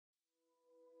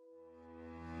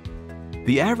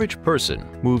The average person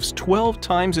moves 12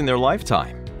 times in their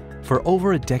lifetime. For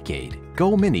over a decade,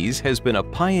 Go Minis has been a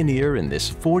pioneer in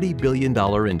this $40 billion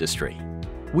industry.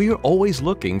 We are always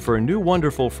looking for new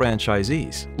wonderful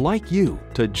franchisees like you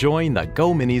to join the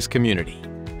Go Minis community.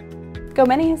 Go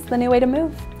Minis, the new way to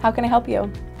move. How can I help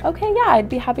you? Okay, yeah, I'd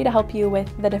be happy to help you with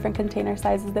the different container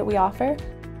sizes that we offer.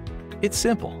 It's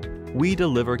simple. We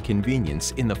deliver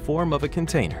convenience in the form of a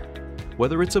container.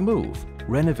 Whether it's a move,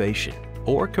 renovation,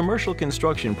 or commercial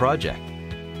construction project,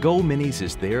 Go Minis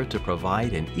is there to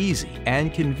provide an easy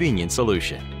and convenient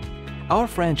solution. Our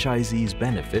franchisees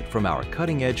benefit from our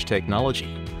cutting-edge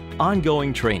technology,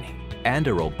 ongoing training, and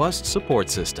a robust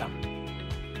support system.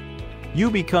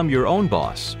 You become your own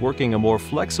boss, working a more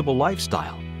flexible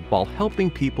lifestyle while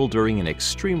helping people during an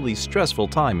extremely stressful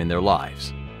time in their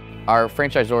lives. Our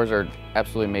franchisors are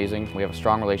absolutely amazing. We have a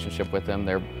strong relationship with them.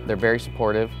 They're very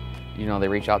supportive. You know, they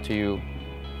reach out to you,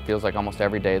 feels like almost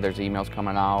every day. There's emails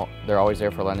coming out. They're always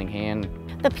there for a lending hand.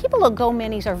 The people at Go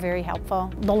Minis are very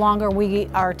helpful. The longer we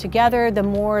are together, the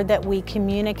more that we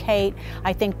communicate,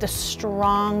 I think the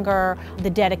stronger the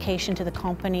dedication to the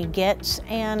company gets,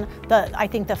 and I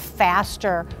think the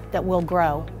faster that we'll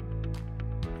grow.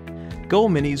 Go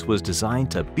Minis was designed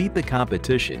to beat the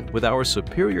competition with our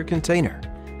superior container,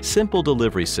 simple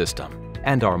delivery system,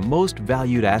 and our most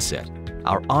valued asset,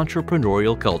 our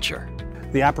entrepreneurial culture.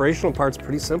 The operational part's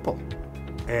pretty simple,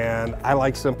 and I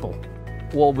like simple.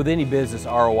 Well, with any business,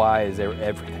 ROI is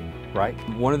everything, right?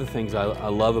 One of the things I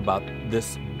love about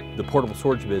the portable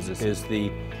storage business is the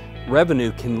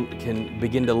revenue can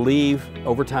begin to leave,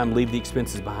 over time, leave the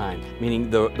expenses behind, meaning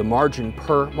the margin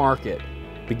per market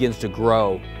begins to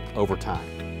grow over time.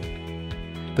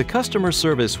 The customer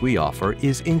service we offer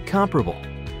is incomparable.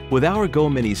 With our Go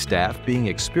Minis staff being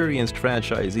experienced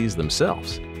franchisees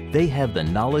themselves, they have the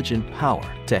knowledge and power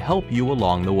to help you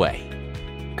along the way.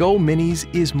 Go Minis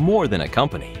is more than a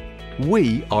company.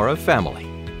 We are a family.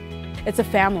 It's a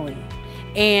family.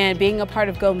 And being a part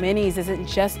of Go Minis isn't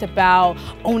just about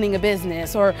owning a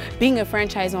business or being a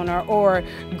franchise owner or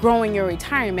growing your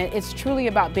retirement. It's truly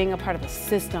about being a part of a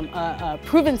system, a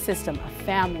proven system, a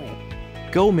family.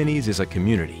 Go Minis is a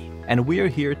community, and we are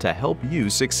here to help you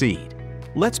succeed.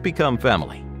 Let's become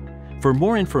family. For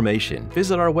more information,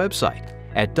 visit our website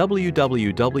at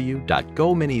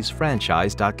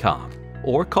www.gominisfranchise.com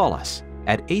or call us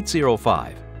at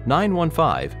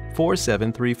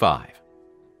 805-915-4735.